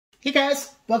Hey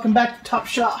guys, welcome back to Top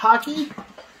Shot Hockey.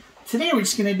 Today we're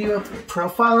just going to do a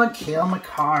profile on Cale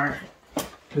Makar,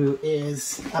 who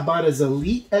is about as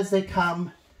elite as they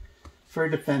come for a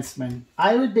defenseman.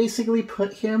 I would basically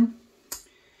put him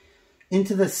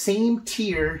into the same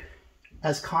tier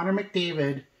as Connor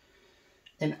McDavid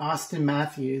and Austin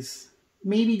Matthews.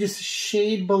 Maybe just a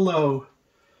shade below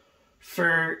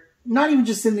for, not even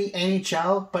just in the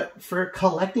NHL, but for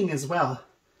collecting as well.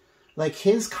 Like,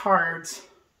 his cards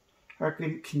are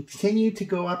going to continue to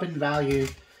go up in value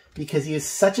because he is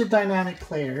such a dynamic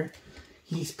player.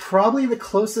 He's probably the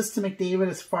closest to McDavid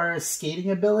as far as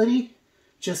skating ability,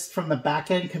 just from the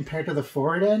back end compared to the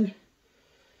forward end.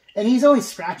 And he's only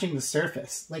scratching the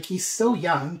surface. Like, he's so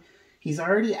young. He's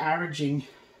already averaging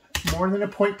more than a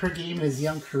point per game in his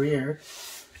young career.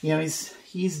 You know,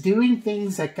 he's doing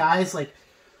things that guys like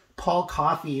Paul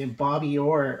Coffey and Bobby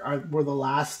Orr were the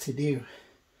last to do.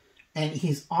 And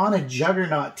he's on a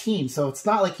juggernaut team, so it's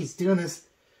not like he's doing this,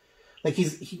 like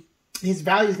his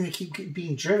value is going to keep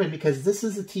being driven because this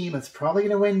is a team that's probably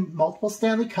going to win multiple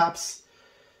Stanley Cups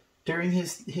during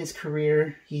his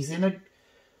career. He's in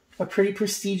a pretty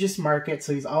prestigious market,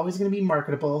 so he's always going to be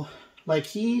marketable. Like,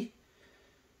 he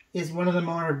is one of the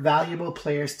more valuable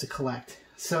players to collect.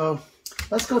 So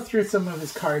let's go through some of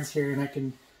his cards here, and I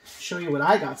can show you what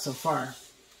I got so far.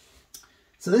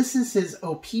 So this is his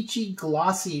O-Pee-Chee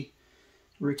Glossy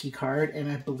rookie card,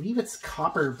 and I believe it's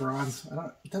copper bronze.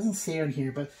 It doesn't say on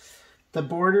here, but the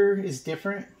border is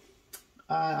different.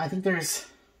 I think there's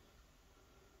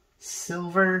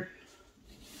silver,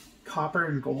 copper,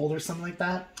 and gold or something like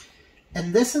that.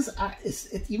 And this is,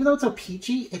 even though it's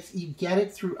O-Pee-Chee, you get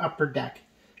it through Upper Deck.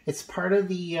 It's part of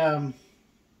the,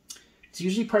 it's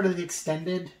usually part of the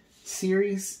extended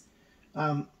series.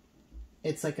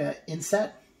 It's like a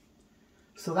inset.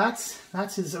 So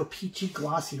that's his O-Pee-Chee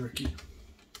Glossy rookie.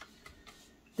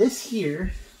 This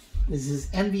here is his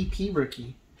MVP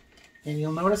rookie. And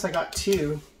you'll notice I got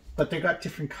two, but they got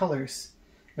different colors.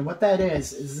 And what that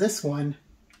is this one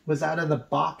was out of the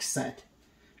box set.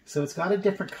 So it's got a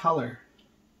different color.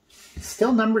 It's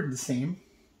still numbered the same,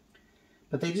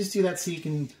 but they just do that so you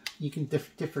can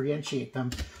differentiate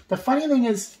them. The funny thing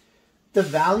is, the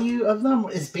value of them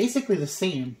is basically the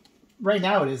same. Right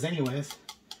now it is anyways.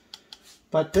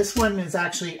 But this one is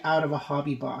actually out of a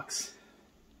hobby box.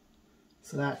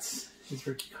 So that's his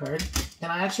rookie card.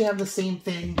 And I actually have the same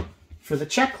thing for the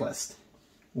checklist.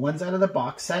 One's out of the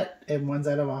box set and one's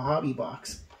out of a hobby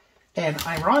box. And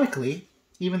ironically,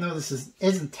 even though this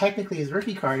isn't technically his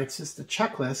rookie card, it's just a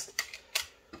checklist,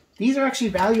 these are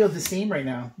actually valued the same right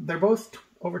now. They're both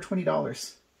over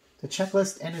 $20. The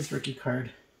checklist and his rookie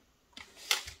card.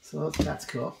 So that's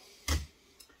cool.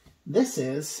 This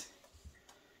is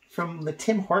from the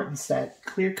Tim Hortons set,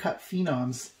 Clear Cut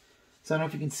Phenoms. So I don't know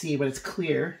if you can see, but it's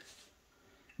clear.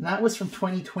 And that was from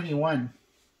 2021.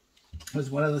 It was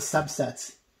one of the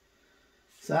subsets.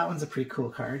 So that one's a pretty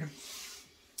cool card.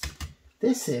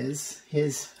 This is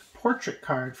his portrait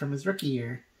card from his rookie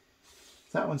year.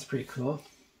 So that one's pretty cool.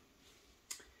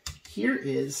 Here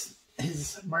is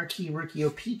his marquee rookie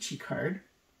O-Pee-Chee card.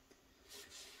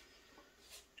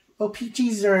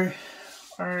 O-Pee-Chees are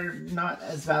not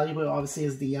as valuable, obviously,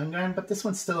 as the Young Gun, but this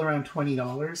one's still around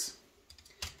 $20.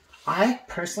 I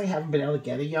personally haven't been able to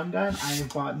get a Young Gun. I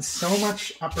have bought so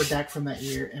much Upper Deck from that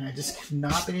year, and I just have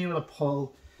not been able to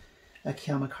pull a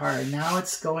Cale Makar. Now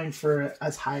it's going for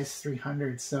as high as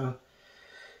 300, so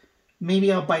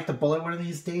maybe I'll bite the bullet one of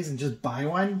these days and just buy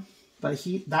one. But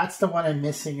that's the one I'm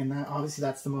missing, and obviously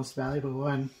that's the most valuable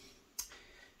one.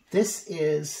 This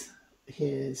is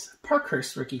his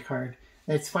Parkhurst rookie card.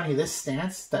 And it's funny, this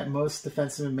stance that most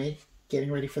defensemen make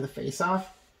getting ready for the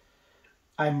face-off,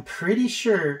 I'm pretty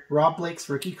sure Rob Blake's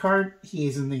rookie card, he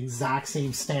is in the exact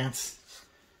same stance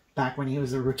back when he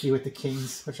was a rookie with the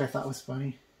Kings, which I thought was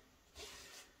funny.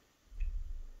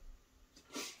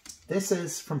 This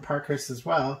is from Parkhurst as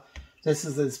well. This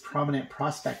is his prominent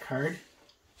prospect card.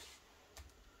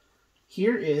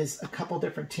 Here is a couple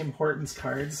different Tim Hortons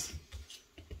cards.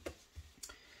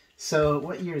 So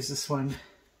what year is this one?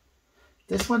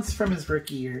 This one's from his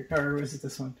rookie year, or is it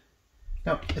this one?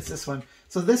 No, it's this one.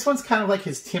 So this one's kind of like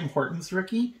his Tim Hortons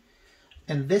rookie,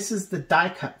 and this is the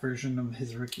die-cut version of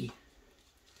his rookie.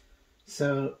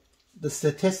 So the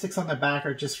statistics on the back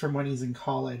are just from when he's in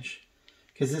college,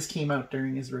 because this came out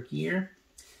during his rookie year.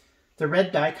 The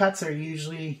red die-cuts are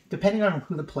usually, depending on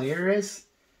who the player is,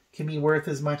 can be worth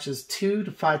as much as 2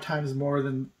 to 5 times more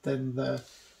than the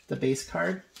base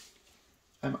card.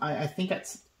 I think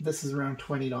this is around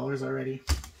 $20 already.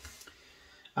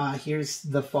 Here's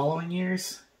the following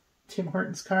year's Tim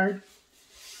Hortons card.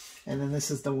 And then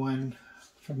this is the one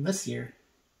from this year.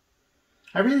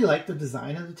 I really like the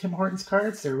design of the Tim Hortons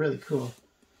cards. They're really cool.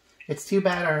 It's too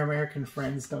bad our American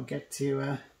friends don't get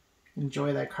to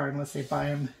enjoy that card unless they buy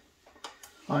them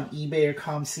on eBay or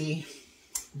ComC.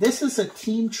 This is a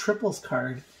Team Triples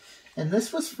card, and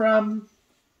this was from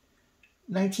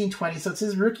 1920, so it's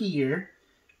his rookie year.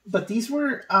 But these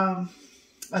were a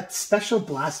special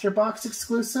blaster box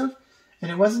exclusive, and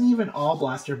it wasn't even all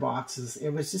blaster boxes.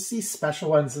 It was just these special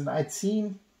ones, and I'd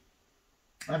seen,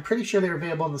 I'm pretty sure they were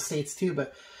available in the States too,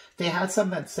 but they had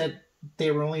some that said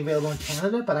they were only available in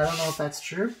Canada, but I don't know if that's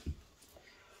true.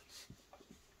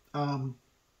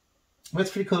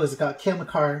 What's pretty cool is it's got Cale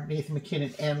Makar, Nathan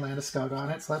McKinnon, and Landeskog on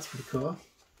it, so that's pretty cool.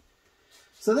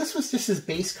 So this was just his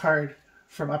base card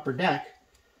from Upper Deck,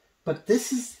 but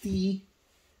this is the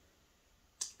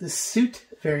suit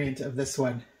variant of this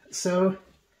one. So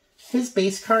his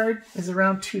base card is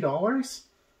around $2.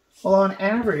 Well, on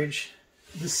average,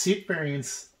 the suit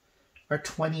variants are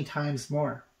 20 times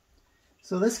more.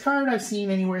 So this card I've seen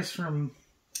anywhere from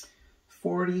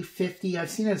 40, 50, I've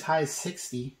seen it as high as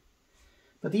 60.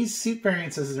 But these suit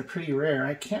variances are pretty rare.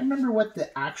 I can't remember what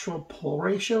the actual pull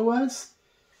ratio was,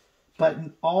 but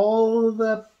in all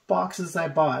the boxes I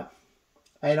bought,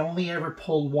 I had only ever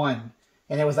pulled one,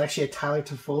 and it was actually a Tyler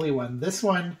Toffoli one. This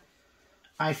one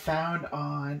I found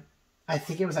on, I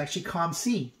think it was actually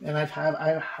ComC, and I've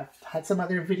had some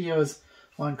other videos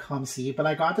on ComC, but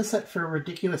I got this at for a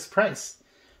ridiculous price.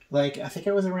 Like, I think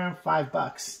it was around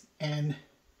 $5, and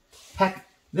heck,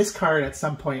 this card at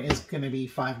some point is going to be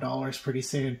 $5 pretty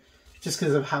soon, just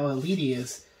because of how elite he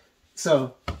is.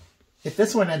 So, if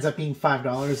this one ends up being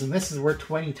 $5 and this is worth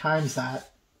 20 times that,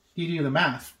 you do the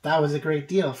math. That was a great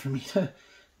deal for me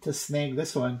to snag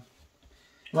this one.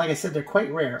 Like I said, they're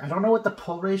quite rare. I don't know what the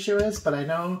pull ratio is, but I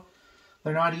know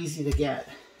they're not easy to get.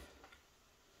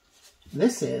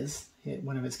 This is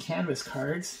one of his canvas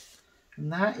cards,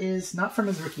 and that is not from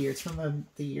his rookie year. It's from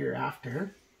the year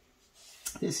after.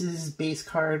 This is his base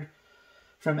card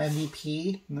from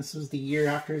MVP, and this was the year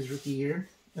after his rookie year.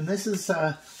 And this is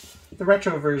the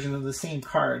retro version of the same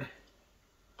card.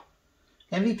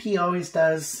 MVP always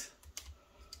does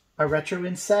a retro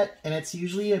inset, and it's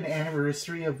usually an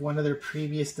anniversary of one of their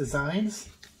previous designs.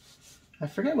 I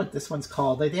forget what this one's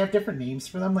called. Like, they have different names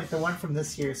for them. Like, the one from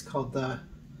this year is called the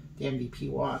MVP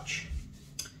watch.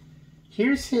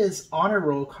 Here's his honor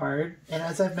roll card, and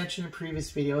as I've mentioned in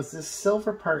previous videos, this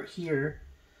silver part here,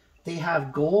 they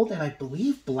have gold and I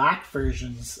believe black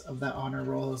versions of that honor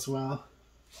roll as well.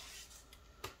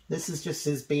 This is just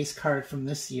his base card from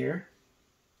this year.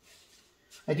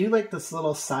 I do like this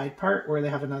little side part where they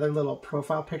have another little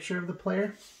profile picture of the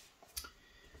player.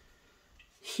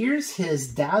 Here's his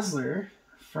Dazzler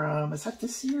from, is that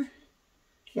this year?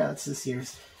 Yeah, that's this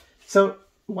year's. So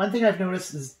one thing I've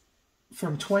noticed is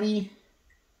from 21-22,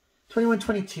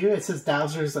 it says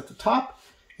Dazzlers at the top.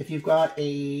 If you've got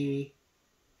a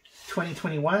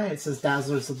 2021, it says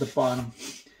Dazzlers at the bottom.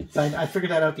 So I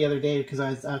figured that out the other day because I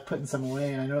was putting some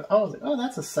away, and I know, oh,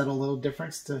 that's a subtle little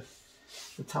difference to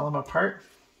tell them apart.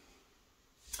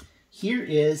 Here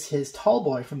is his Tall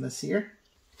Boy from this year.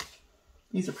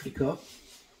 These are pretty cool.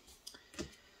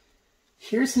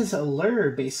 Here's his Allure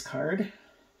base card.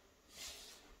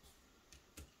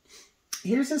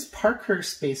 Here's his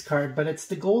Parkhurst base card, but it's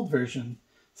the gold version.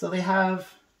 So they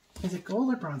have, is it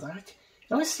gold or bronze? It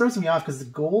always throws me off because the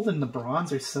gold and the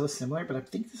bronze are so similar, but I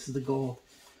think this is the gold.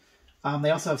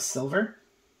 They also have silver.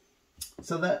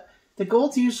 So the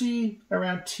gold's usually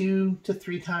around 2 to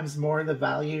 3 times more the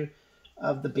value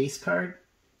of the base card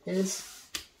is.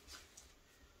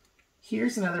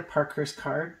 Here's another Parkhurst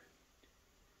card.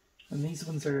 And these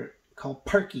ones are called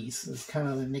Parkies, is kind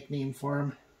of the nickname for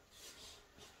them.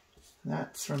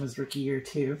 That's from his rookie year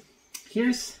too.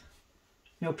 Here's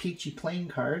No Peachy playing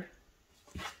card.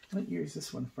 What year is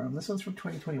this one from? This one's from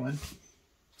 2021.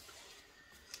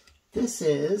 This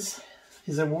is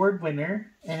his award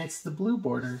winner, and it's the blue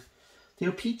border. The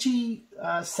O-Pee-Chee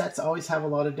sets always have a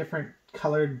lot of different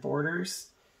colored borders.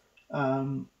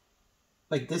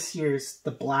 Like this year's,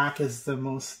 the black is the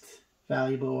most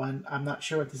valuable one. I'm not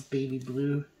sure what this baby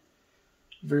blue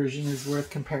version is worth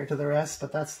compared to the rest,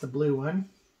 but that's the blue one.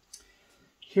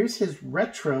 Here's his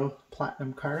retro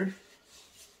platinum card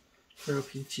for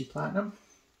O-Pee-Chee Platinum.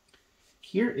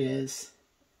 Here is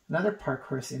another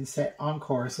Parkhurst inset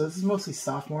Encore. So this is mostly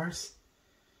sophomores.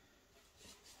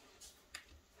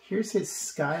 Here's his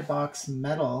Skybox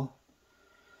Metal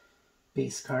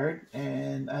base card.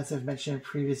 And as I've mentioned in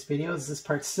previous videos, this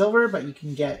part's silver, but you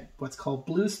can get what's called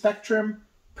Blue Spectrum,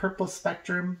 Purple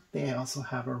Spectrum. They also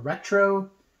have a retro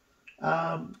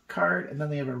card, and then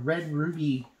they have a Red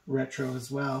Ruby retro as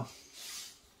well.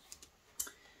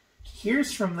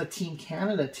 Here's from the Team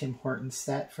Canada Tim Hortons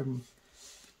set from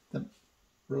the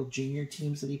World Junior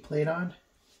teams that he played on.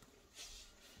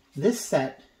 This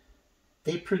set,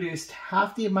 they produced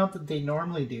half the amount that they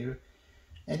normally do.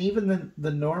 And even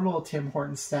the normal Tim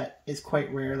Hortons set is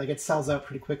quite rare. Like, it sells out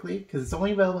pretty quickly because it's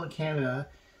only available in Canada.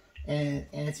 And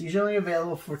it's usually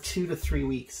available for 2 to 3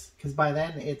 weeks because by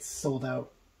then it's sold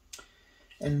out.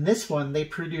 And this one, they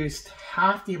produced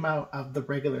half the amount of the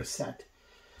regular set.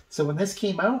 So when this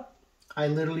came out, I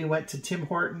literally went to Tim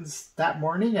Hortons that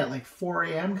morning at like 4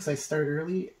 a.m. because I started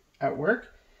early at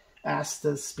work. Asked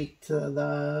to speak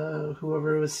to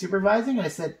whoever was supervising. And I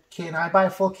said, can I buy a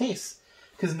full case?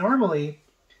 Because normally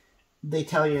they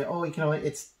tell you, oh, you can only,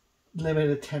 it's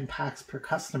limited to 10 packs per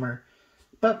customer.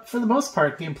 But for the most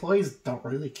part, the employees don't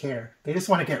really care. They just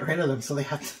want to get rid of them so they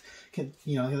have to,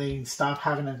 you know, they can stop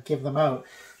having to give them out.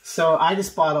 So I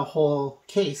just bought a whole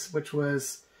case, which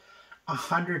was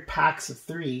 100 packs of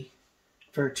 3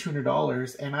 for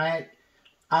 $200. And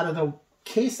out of the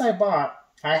case I bought,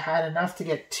 I had enough to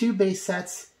get 2 base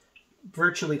sets,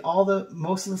 virtually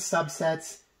most of the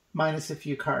subsets, minus a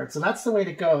few cards. So that's the way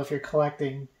to go if you're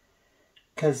collecting.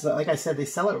 Because, like I said, they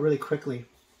sell it really quickly.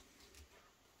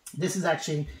 This is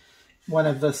actually one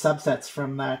of the subsets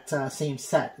from that same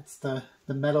set. It's the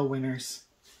medal winners.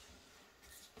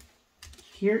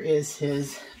 Here is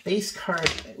his base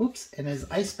card, and his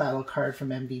ice battle card from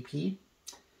MVP.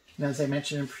 And as I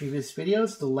mentioned in previous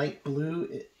videos, the light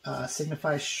blue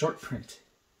signifies short print.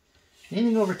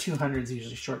 Anything over 200 is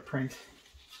usually short print.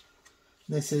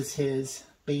 This is his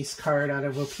base card out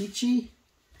of Opeachy.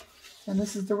 And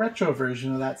this is the retro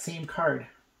version of that same card.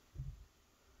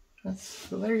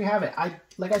 So there you have it.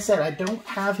 Like I said, I don't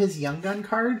have his Young Gun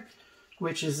card,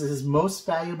 which is his most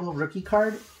valuable rookie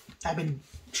card. I've been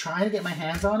trying to get my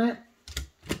hands on it,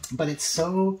 but it's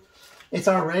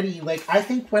already, like, I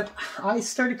think when I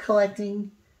started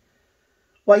collecting,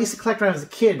 well, I used to collect when I was a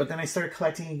kid, but then I started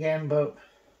collecting again about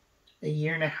a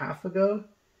year and a half ago.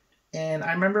 And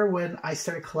I remember when I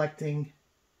started collecting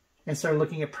and started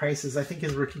looking at prices, I think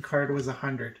his rookie card was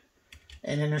 100.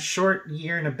 And in a short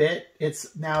year and a bit,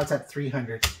 now it's at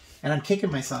 300. And I'm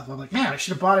kicking myself. I'm like, man, I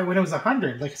should have bought it when it was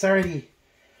 100. Like, it's already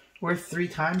worth 3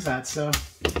 times that. So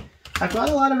I've got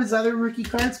a lot of his other rookie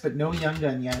cards, but no Young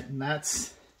Gun yet. And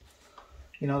that's,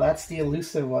 you know, that's the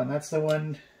elusive one. That's the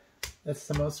one that's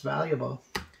the most valuable.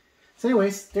 So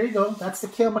anyways, there you go. That's the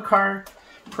Cale Makar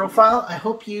profile. I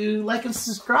hope you like and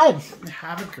subscribe.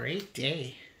 Have a great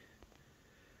day.